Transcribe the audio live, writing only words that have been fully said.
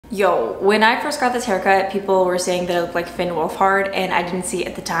Yo, when I first got this haircut, people were saying that it looked like Finn Wolfhard, and I didn't see it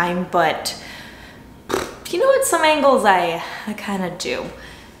at the time, but you know what, some angles I kind of do.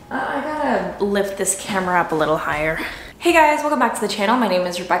 I gotta lift this camera up a little higher. Hey guys, welcome back to the channel. My name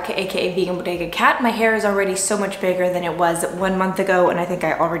is Rebecca, aka Vegan Bodega Cat. My hair is already so much bigger than it was 1 month ago, and I think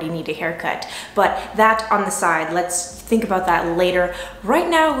I already need a haircut. But that on the side, let's think about that later. Right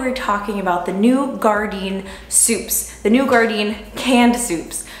now we're talking about the new Gardein soups, the new Gardein canned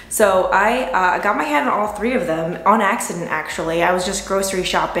soups. So I got my hand on all 3 of them on accident actually. I was just grocery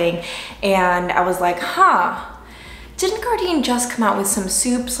shopping and I was like, didn't Gardein just come out with some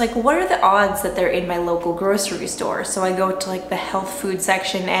soups? Like, what are the odds that they're in my local grocery store? So I go to like the health food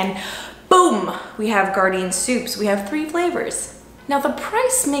section and boom, we have Gardein soups. We have 3 flavors. Now the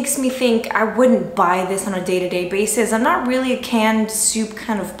price makes me think I wouldn't buy this on a day-to-day basis. I'm not really a canned soup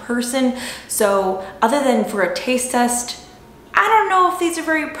kind of person. So other than for a taste test, I don't know if these are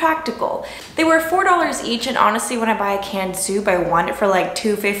very practical. They were $4 each, and honestly, when I buy a canned soup, I want it for like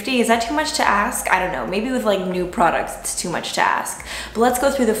 $2.50. Is that too much to ask? I don't know. Maybe with like new products, it's too much to ask. But let's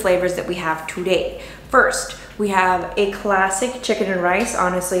go through the flavors that we have today. First, we have a classic chicken and rice.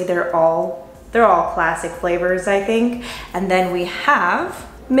 Honestly, they're all classic flavors, I think. And then we have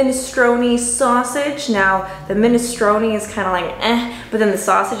Ministrone sausage. Now the Ministrone is kind of like but then the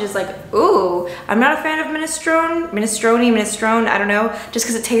sausage is like, ooh, I'm not a fan of minestrone, I don't know, just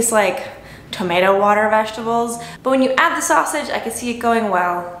because it tastes like tomato water vegetables. But when you add the sausage, I can see it going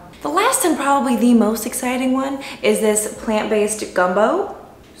well. The last and probably the most exciting one is this plant-based gumbo,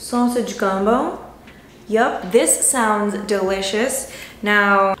 sausage gumbo. Yup, this sounds delicious.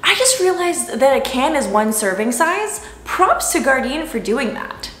 Now, I just realized that a can is 1 serving size. Props to Gardein for doing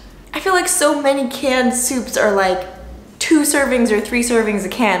that. I feel like so many canned soups are like 2 servings or 3 servings a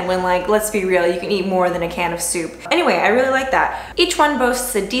can when, like, let's be real, you can eat more than a can of soup. Anyway, I really like that. Each one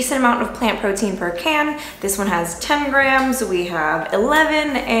boasts a decent amount of plant protein per can. This one has 10 grams, we have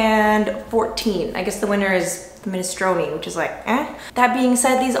 11 and 14. I guess the winner is the minestrone, which is like, That being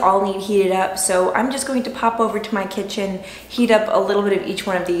said, these all need heated up, so I'm just going to pop over to my kitchen, heat up a little bit of each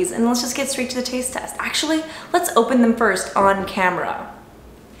one of these, and let's just get straight to the taste test. Actually, let's open them first on camera.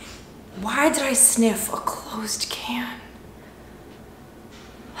 Why did I sniff a closed can?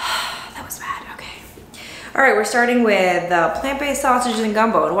 That was bad, okay. All right, we're starting with plant-based sausages and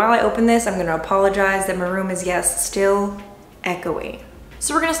gumbo, and while I open this, I'm gonna apologize that my room is, yes, still echoey.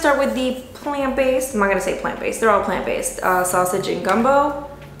 So we're gonna start with the plant-based, I'm not gonna say plant-based, they're all plant-based, sausage and gumbo.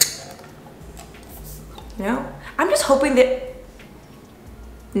 No, I'm just hoping that,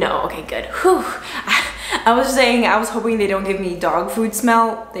 no, okay, good. Whew. I was hoping they don't give me dog food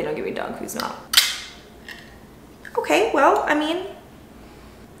smell. They don't give me dog food smell. Okay, well, I mean,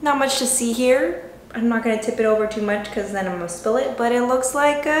 not much to see here. I'm not gonna tip it over too much because then I'm gonna spill it, but it looks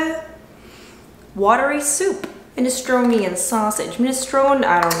like a watery soup. Minestrone and sausage. Minestrone,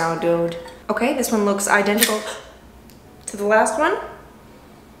 I don't know, dude. Okay, this one looks identical to the last one.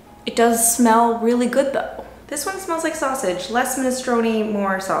 It does smell really good though. This one smells like sausage. Less minestrone,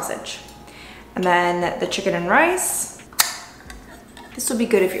 more sausage. And then the chicken and rice. This would be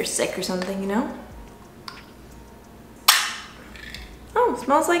good if you're sick or something, you know? Oh,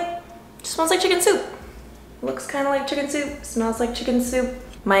 smells like chicken soup. Looks kind of like chicken soup, smells like chicken soup.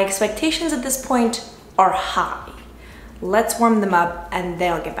 My expectations at this point are high. Let's warm them up and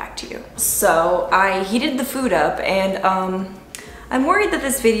then I'll get back to you. So I heated the food up and I'm worried that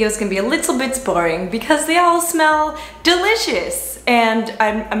this video is gonna be a little bit boring because they all smell delicious and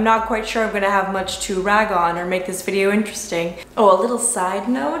I'm not quite sure I'm gonna have much to rag on or make this video interesting. Oh, a little side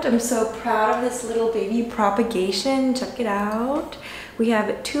note, I'm so proud of this little baby propagation. Check it out. We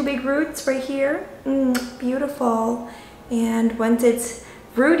have 2 big roots right here. Beautiful. And once it's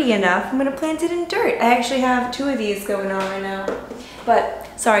rooty enough, I'm gonna plant it in dirt. I actually have 2 of these going on right now. But,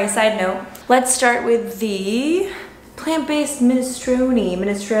 sorry, side note. Let's start with the plant-based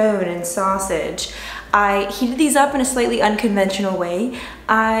minestrone and sausage. I heated these up in a slightly unconventional way.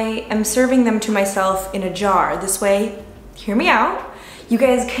 I am serving them to myself in a jar. This way, hear me out, you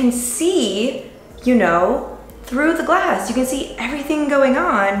guys can see, you know, through the glass. You can see everything going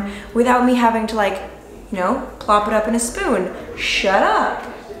on without me having to, like, you know, plop it up in a spoon. Shut up.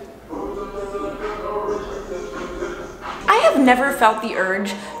 I have never felt the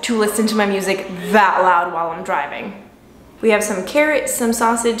urge to listen to my music that loud while I'm driving. We have some carrot, some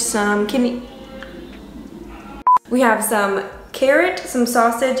sausage, some kidney. We have some carrot, some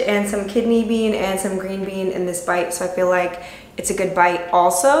sausage, and some kidney bean and some green bean in this bite, so I feel like it's a good bite.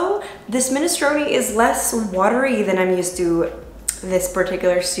 Also, this minestrone is less watery than I'm used to this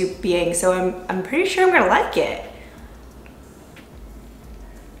particular soup being, so I'm pretty sure I'm gonna like it.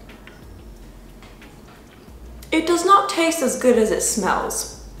 it does not taste as good as it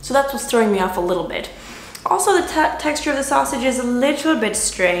smells. So that's what's throwing me off a little bit. Also, the texture of the sausage is a little bit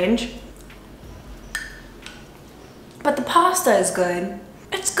strange. But the pasta is good.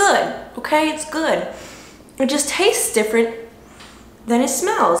 It's good, okay? It's good. It just tastes different than it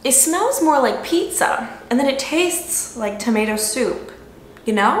smells. It smells more like pizza, and then it tastes like tomato soup,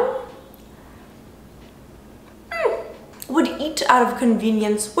 you know? Would eat out of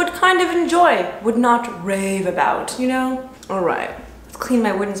convenience, would kind of enjoy, would not rave about, you know? All right, let's clean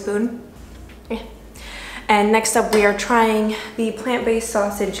my wooden spoon. Yeah. And next up, we are trying the plant-based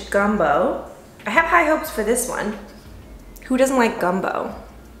sausage gumbo. I have high hopes for this one. Who doesn't like gumbo?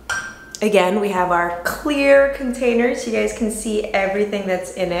 Again, we have our clear containers. You guys can see everything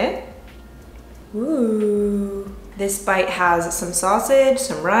that's in it. Ooh. This bite has some sausage,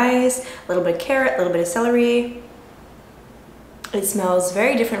 some rice, a little bit of carrot, a little bit of celery. It smells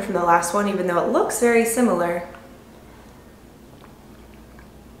very different from the last one, even though it looks very similar.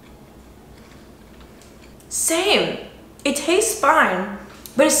 Same. It tastes fine,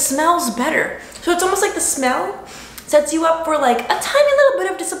 but it smells better. So it's almost like the smell sets you up for like a tiny little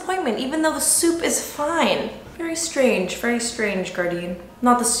bit of disappointment, even though the soup is fine. Very strange, Gardein.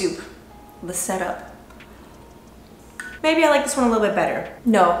 Not the soup, the setup. Maybe I like this one a little bit better.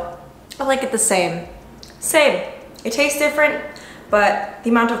 No, I like it the same. Same. It tastes different, but the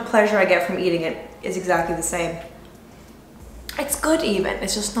amount of pleasure I get from eating it is exactly the same. It's good even,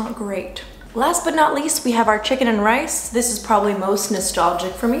 it's just not great. Last but not least, we have our chicken and rice. This is probably most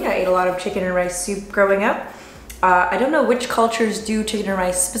nostalgic for me. I ate a lot of chicken and rice soup growing up. I don't know which cultures do chicken and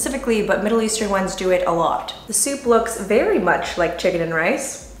rice specifically, but Middle Eastern ones do it a lot. The soup looks very much like chicken and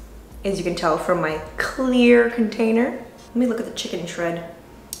rice, as you can tell from my clear container. Let me look at the chicken shred.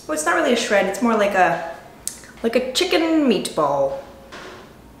 Well, it's not really a shred, it's more like a chicken meatball.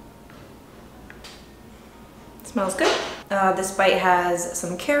 It smells good. This bite has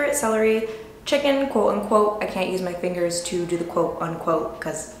some carrot, celery, chicken, quote unquote. I can't use my fingers to do the quote unquote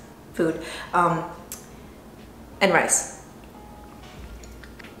because food. And rice.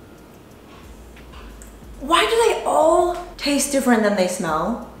 Why do they all taste different than they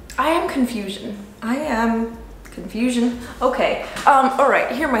smell? I am confusion. Okay, all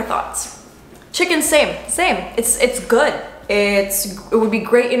right, here are my thoughts. Chicken, same. It's good. It would be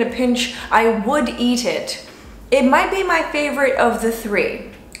great in a pinch. I would eat it. It might be my favorite of the three.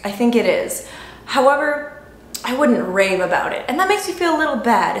 I think it is. However, I wouldn't rave about it. And that makes me feel a little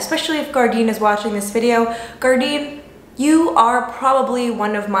bad, especially if Gardein is watching this video. Gardein, you are probably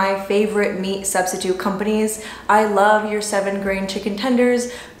one of my favorite meat substitute companies. I love your 7-grain chicken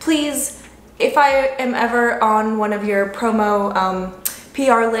tenders. Please, if I am ever on one of your promo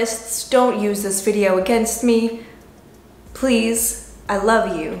PR lists, don't use this video against me. Please, I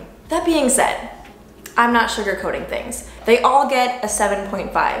love you. That being said, I'm not sugarcoating things. They all get a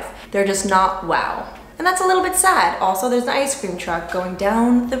 7.5. They're just not wow. And that's a little bit sad. Also, there's an ice cream truck going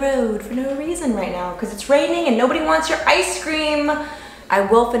down the road for no reason right now because it's raining and nobody wants your ice cream. I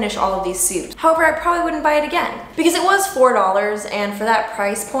will finish all of these soups. However, I probably wouldn't buy it again because it was $4 and for that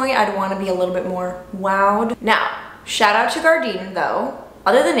price point, I'd want to be a little bit more wowed. Now, shout out to Gardein though.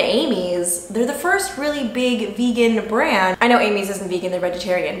 Other than Amy's, they're the first really big vegan brand. I know Amy's isn't vegan, they're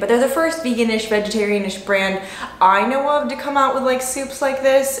vegetarian, but they're the first veganish, vegetarianish brand I know of to come out with like soups like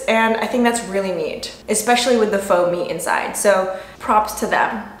this, and I think that's really neat, especially with the faux meat inside, so props to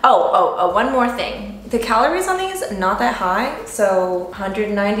them. Oh, one more thing. The calories on these, not that high, so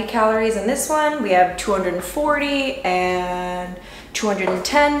 190 calories in this one, we have 240 and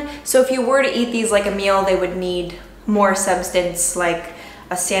 210, so if you were to eat these like a meal, they would need more substance, like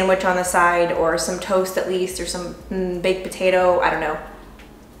a sandwich on the side or some toast at least, or some baked potato, I don't know.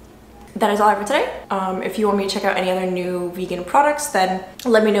 That is all I have for today. If you want me to check out any other new vegan products, then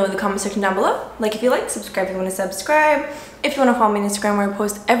let me know in the comment section down below. Like if you like, subscribe if you want to subscribe. If you want to follow me on Instagram where I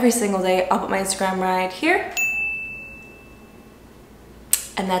post every single day, I'll put my Instagram right here.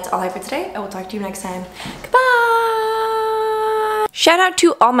 And that's all I have for today. I will talk to you next time. Goodbye! Shout out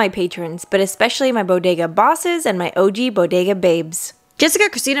to all my patrons, but especially my bodega bosses and my OG bodega babes. Jessica,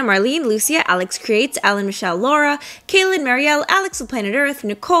 Christina, Marlene, Lucia, Alex Creates, Alan, Michelle, Laura, Kaylin, Marielle, Alex of Planet Earth,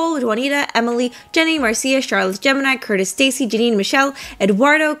 Nicole, Juanita, Emily, Jenny, Marcia, Charlotte, Gemini, Curtis, Stacy, Janine, Michelle,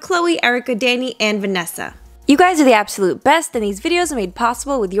 Eduardo, Chloe, Erica, Danny, and Vanessa. You guys are the absolute best, and these videos are made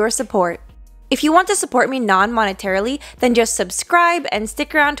possible with your support. If you want to support me non-monetarily, then just subscribe and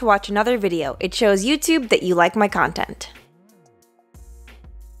stick around to watch another video. It shows YouTube that you like my content.